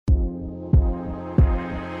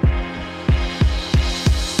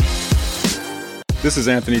This is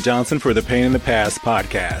Anthony Johnson for the Pain in the Past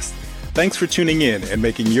podcast. Thanks for tuning in and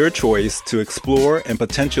making your choice to explore and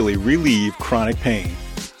potentially relieve chronic pain.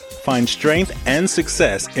 Find strength and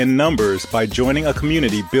success in numbers by joining a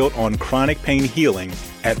community built on chronic pain healing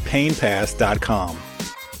at painpass.com.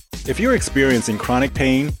 If you're experiencing chronic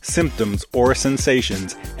pain, symptoms, or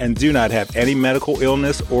sensations and do not have any medical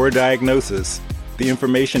illness or diagnosis, the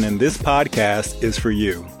information in this podcast is for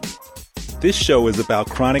you. This show is about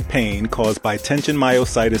chronic pain caused by tension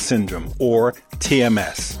myositis syndrome, or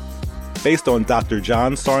TMS, based on Dr.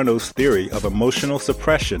 John Sarno's theory of emotional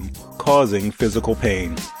suppression causing physical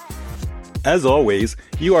pain. As always,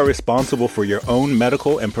 you are responsible for your own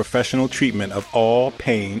medical and professional treatment of all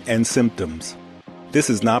pain and symptoms. This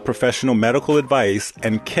is not professional medical advice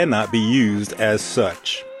and cannot be used as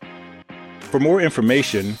such. For more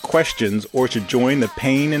information, questions, or to join the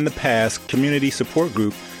Pain in the Past community support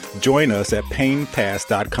group, join us at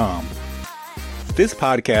painpass.com. This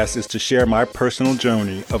podcast is to share my personal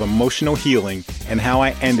journey of emotional healing and how I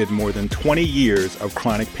ended more than 20 years of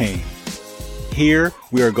chronic pain. Here,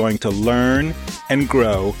 we are going to learn and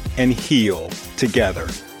grow and heal together.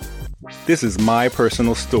 This is my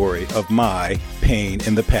personal story of my pain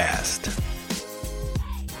in the past.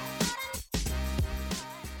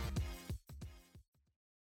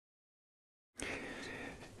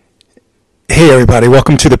 Hey everybody,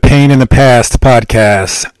 welcome to the Pain in the Past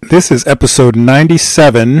podcast. This is episode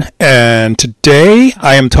 97, and today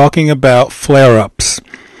I am talking about flare-ups.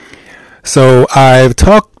 So I've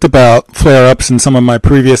talked about flare-ups in some of my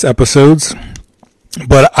previous episodes,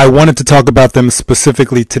 but I wanted to talk about them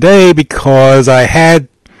specifically today because I had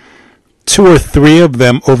 2 or 3 of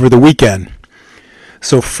them over the weekend.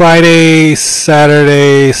 So Friday,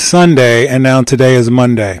 Saturday, Sunday, and now today is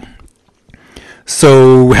Monday.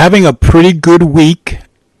 So having a pretty good week,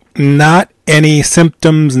 not any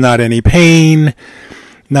symptoms, not any pain,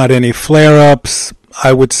 not any flare-ups.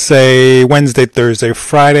 I would say Wednesday, Thursday,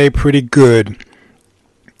 Friday, pretty good.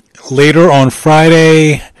 Later on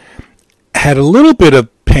Friday, had a little bit of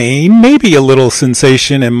pain, maybe a little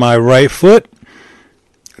sensation in my right foot.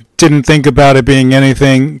 Didn't think about it being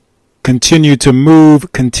anything. Continued to move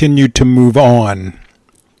on.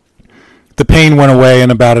 The pain went away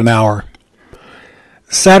in about an hour.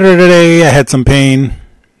 Saturday, I had some pain.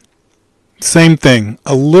 Same thing.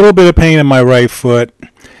 A little bit of pain in my right foot.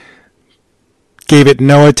 Gave it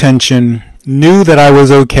no attention. Knew that I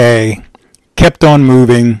was okay. Kept on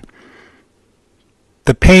moving.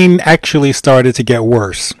 The pain actually started to get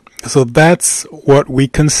worse. So that's what we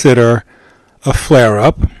consider a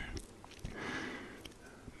flare-up.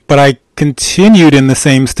 But I continued in the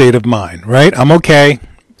same state of mind, right? I'm okay.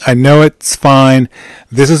 I know it's fine.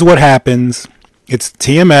 This is what happens. It's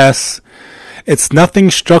TMS. It's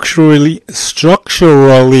nothing structurally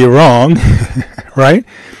wrong, right?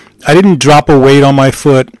 I didn't drop a weight on my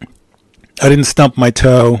foot. I didn't stump my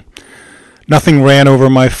toe. Nothing ran over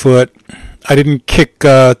my foot. I didn't kick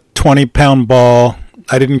a 20-pound ball.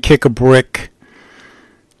 I didn't kick a brick.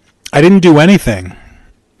 I didn't do anything.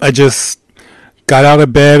 I just got out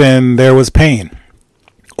of bed and there was pain.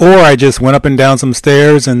 Or I just went up and down some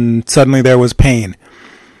stairs and suddenly there was pain.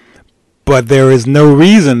 But there is no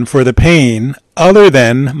reason for the pain other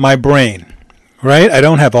than my brain, right? I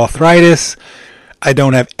don't have arthritis. I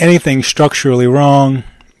don't have anything structurally wrong.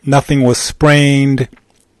 Nothing was sprained.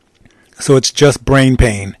 So it's just brain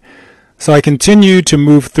pain. So I continued to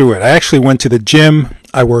move through it. I actually went to the gym.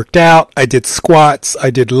 I worked out. I did squats.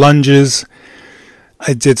 I did lunges.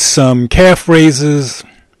 I did some calf raises.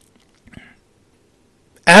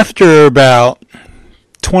 After about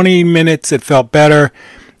 20 minutes, it felt better.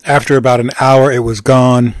 After about an hour, it was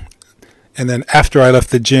gone. And then after I left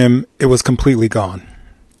the gym, it was completely gone.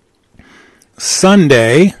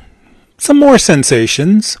 Sunday, some more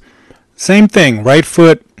sensations. Same thing, right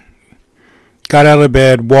foot. Got out of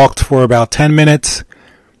bed, walked for about 10 minutes.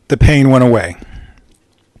 The pain went away.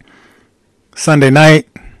 Sunday night,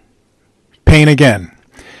 pain again.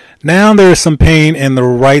 Now there's some pain in the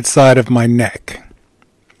right side of my neck.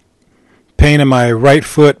 Pain in my right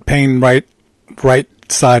foot, pain right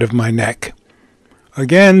side of my neck.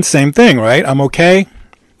 Again, same thing, right? I'm okay.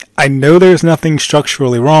 I know there's nothing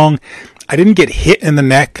structurally wrong. I didn't get hit in the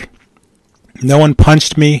neck. No one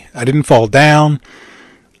punched me. I didn't fall down.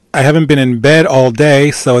 I haven't been in bed all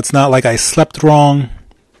day, so it's not like I slept wrong.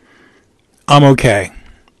 I'm okay.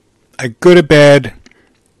 I go to bed.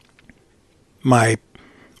 My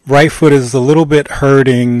right foot is a little bit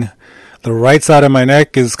hurting. The right side of my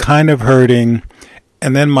neck is kind of hurting.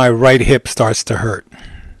 And then my right hip starts to hurt.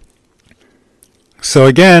 So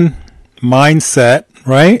again, mindset,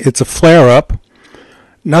 right? It's a flare-up.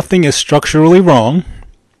 Nothing is structurally wrong,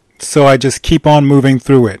 so I just keep on moving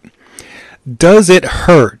through it. Does it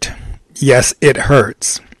hurt? Yes, it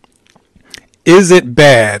hurts. Is it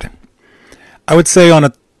bad? I would say on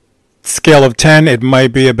a scale of 10, it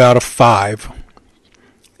might be about a 5.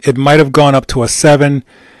 It might have gone up to a 7,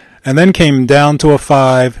 and then came down to a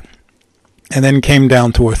 5, and then came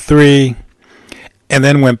down to a 3, and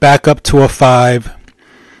then went back up to a 5.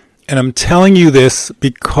 And I'm telling you this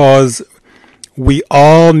because we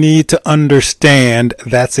all need to understand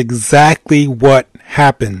that's exactly what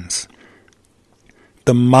happens.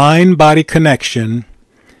 The mind-body connection,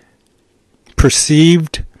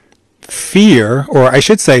 perceived fear, or I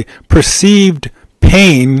should say perceived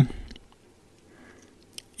pain.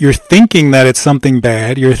 You're thinking that it's something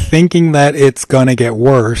bad. You're thinking that it's going to get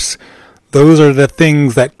worse. Those are the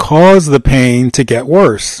things that cause the pain to get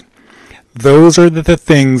worse. Those are the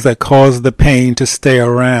things that cause the pain to stay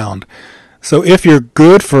around. So if you're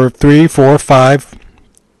good for 3, 4, 5,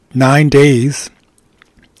 9 days,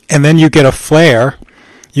 and then you get a flare,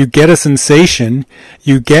 you get a sensation,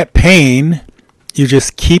 you get pain, you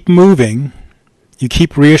just keep moving, you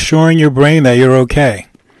keep reassuring your brain that you're okay.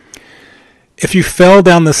 If you fell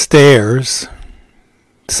down the stairs,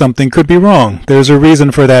 something could be wrong. There's a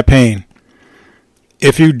reason for that pain.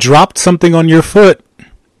 If you dropped something on your foot,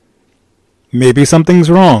 maybe something's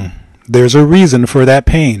wrong. There's a reason for that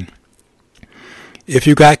pain. If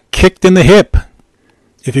you got kicked in the hip,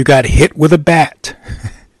 if you got hit with a bat,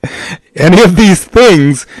 any of these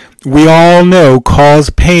things we all know cause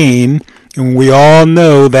pain, and we all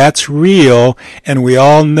know that's real, and we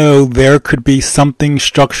all know there could be something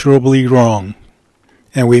structurally wrong.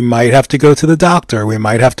 And we might have to go to the doctor. We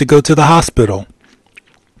might have to go to the hospital.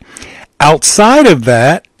 Outside of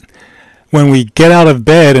that, when we get out of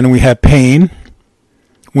bed and we have pain,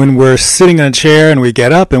 when we're sitting in a chair and we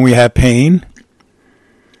get up and we have pain,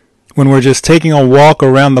 when we're just taking a walk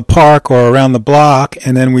around the park or around the block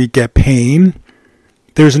and then we get pain,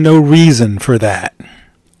 there's no reason for that.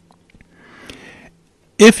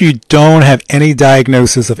 If you don't have any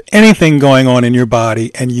diagnosis of anything going on in your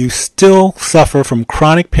body and you still suffer from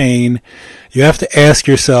chronic pain, you have to ask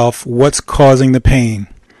yourself what's causing the pain.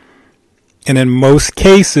 And in most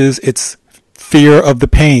cases, it's fear of the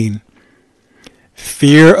pain,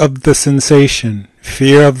 fear of the sensation,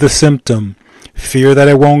 fear of the symptom, fear that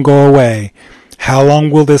it won't go away. How long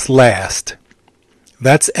will this last?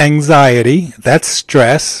 That's anxiety, that's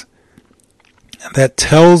stress. That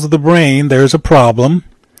tells the brain there's a problem.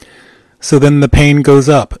 So then the pain goes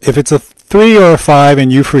up. If it's a 3 or a 5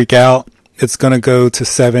 and you freak out, it's going to go to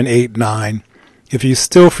 7, 8, 9. If you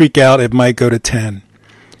still freak out, it might go to 10.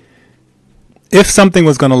 If something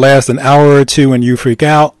was going to last an hour or 2 and you freak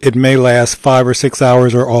out, it may last 5 or 6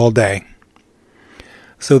 hours or all day.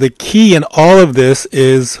 So the key in all of this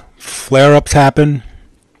is flare-ups happen,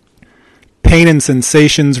 pain and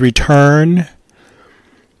sensations return.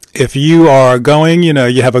 If you are going,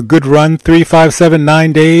 you have a good run, 3, 5, 7,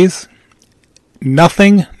 9 days,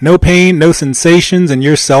 nothing, no pain, no sensations, and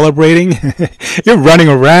you're celebrating, you're running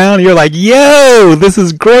around, you're like, yo, this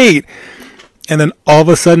is great. And then all of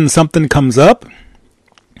a sudden something comes up.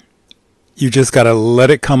 You just got to let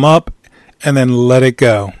it come up and then let it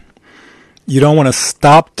go. You don't want to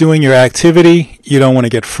stop doing your activity. You don't want to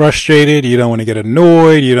get frustrated. You don't want to get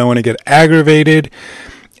annoyed. You don't want to get aggravated.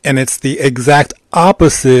 And it's the exact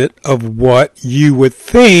opposite of what you would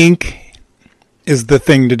think is the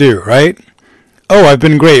thing to do, right? Oh, I've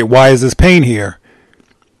been great. Why is this pain here?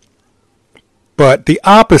 But the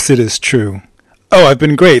opposite is true. Oh, I've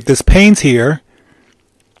been great. This pain's here.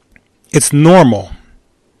 It's normal.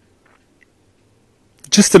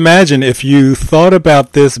 Just imagine if you thought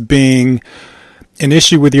about this being an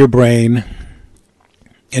issue with your brain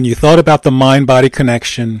and you thought about the mind-body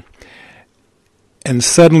connection and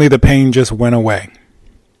suddenly the pain just went away.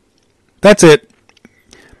 That's it.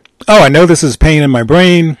 Oh, I know this is pain in my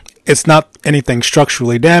brain. It's not anything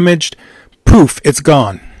structurally damaged. Poof, it's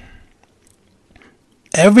gone.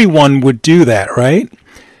 Everyone would do that, right?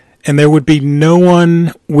 And there would be no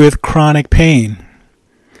one with chronic pain.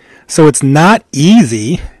 So it's not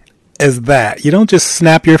easy as that. You don't just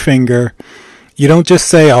snap your finger. You don't just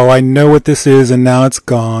say, oh, I know what this is and now it's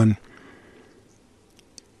gone.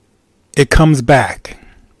 It comes back.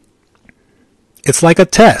 It's like a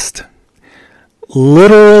test.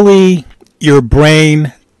 Literally, your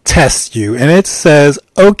brain tests you and it says,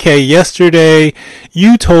 okay, yesterday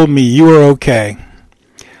you told me you were okay.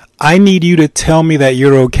 I need you to tell me that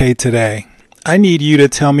you're okay today. I need you to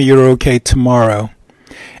tell me you're okay tomorrow.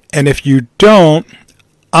 And if you don't,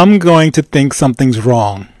 I'm going to think something's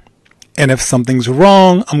wrong. And if something's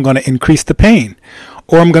wrong, I'm going to increase the pain.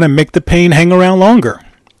 or I'm going to make the pain hang around longer.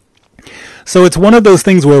 So it's one of those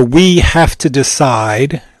things where we have to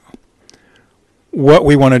decide what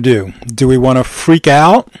we want to do. Do we want to freak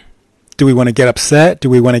out? Do we want to get upset? Do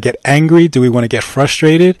we want to get angry? Do we want to get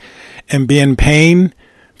frustrated and be in pain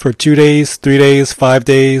for 2 days, 3 days, 5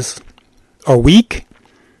 days, a week?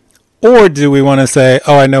 Or do we want to say,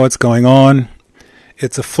 oh, I know what's going on.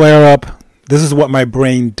 It's a flare-up. This is what my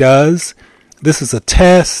brain does. This is a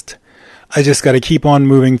test. I just got to keep on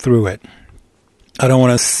moving through it. I don't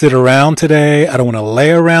want to sit around today. I don't want to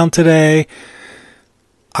lay around today.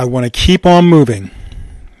 I want to keep on moving.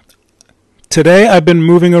 Today I've been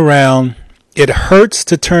moving around. It hurts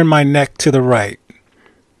to turn my neck to the right,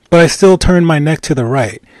 but I still turn my neck to the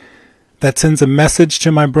right. That sends a message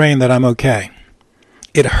to my brain that I'm okay.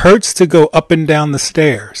 It hurts to go up and down the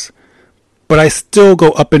stairs, but I still go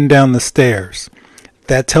up and down the stairs.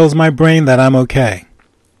 That tells my brain that I'm okay.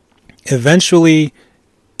 Eventually,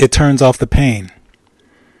 it turns off the pain.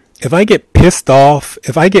 If I get pissed off,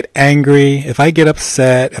 if I get angry, if I get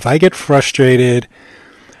upset, if I get frustrated,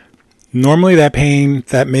 normally that pain,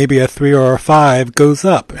 that maybe a 3 or a 5, goes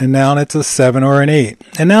up, and now it's a 7 or an 8.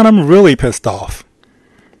 And now I'm really pissed off.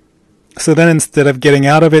 So then instead of getting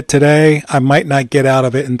out of it today, I might not get out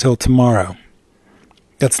of it until tomorrow.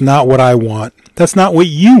 That's not what I want. That's not what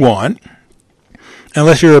you want,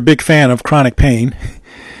 unless you're a big fan of chronic pain.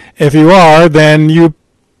 If you are, then you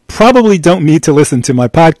probably don't need to listen to my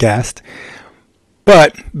podcast.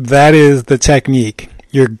 But that is the technique.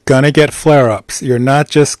 You're going to get flare-ups. You're not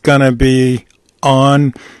just going to be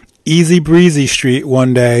on easy breezy street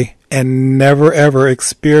one day and never ever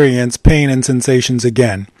experience pain and sensations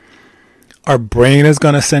again. Our brain is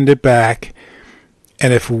going to send it back.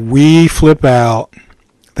 And if we flip out,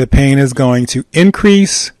 the pain is going to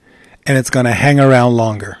increase and it's going to hang around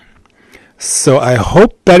longer. So I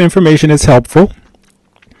hope that information is helpful.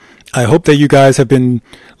 I hope that you guys have been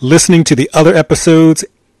listening to the other episodes,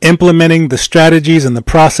 implementing the strategies and the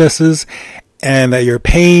processes, and that your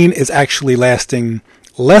pain is actually lasting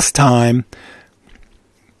less time,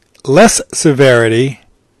 less severity.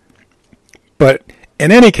 But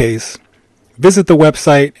in any case, visit the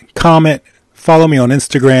website, comment, follow me on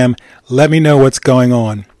Instagram, let me know what's going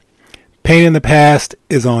on. Pain in the Past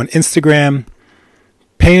is on Instagram.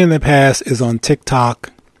 Pain in the Past is on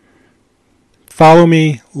TikTok. Follow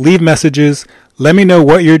me, leave messages, let me know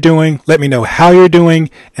what you're doing, let me know how you're doing,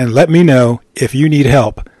 and let me know if you need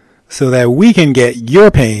help so that we can get your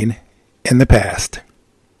pain in the past.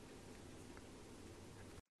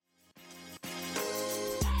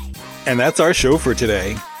 And that's our show for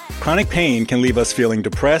today. Chronic pain can leave us feeling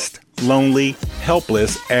depressed, lonely,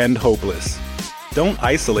 helpless, and hopeless. Don't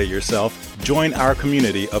isolate yourself. Join our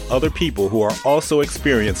community of other people who are also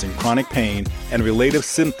experiencing chronic pain and related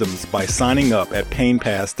symptoms by signing up at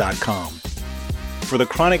painpass.com. For the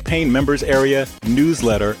chronic pain members area,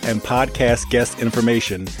 newsletter, and podcast guest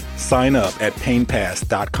information, sign up at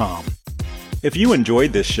painpass.com. If you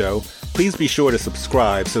enjoyed this show, please be sure to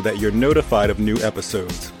subscribe so that you're notified of new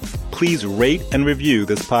episodes. Please rate and review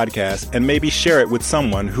this podcast and maybe share it with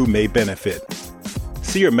someone who may benefit.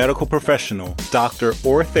 See your medical professional, doctor,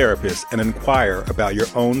 or therapist and inquire about your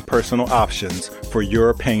own personal options for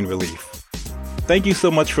your pain relief. Thank you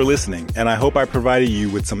so much for listening, and I hope I provided you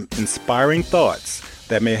with some inspiring thoughts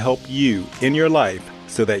that may help you in your life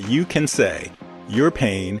so that you can say your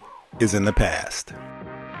pain is in the past.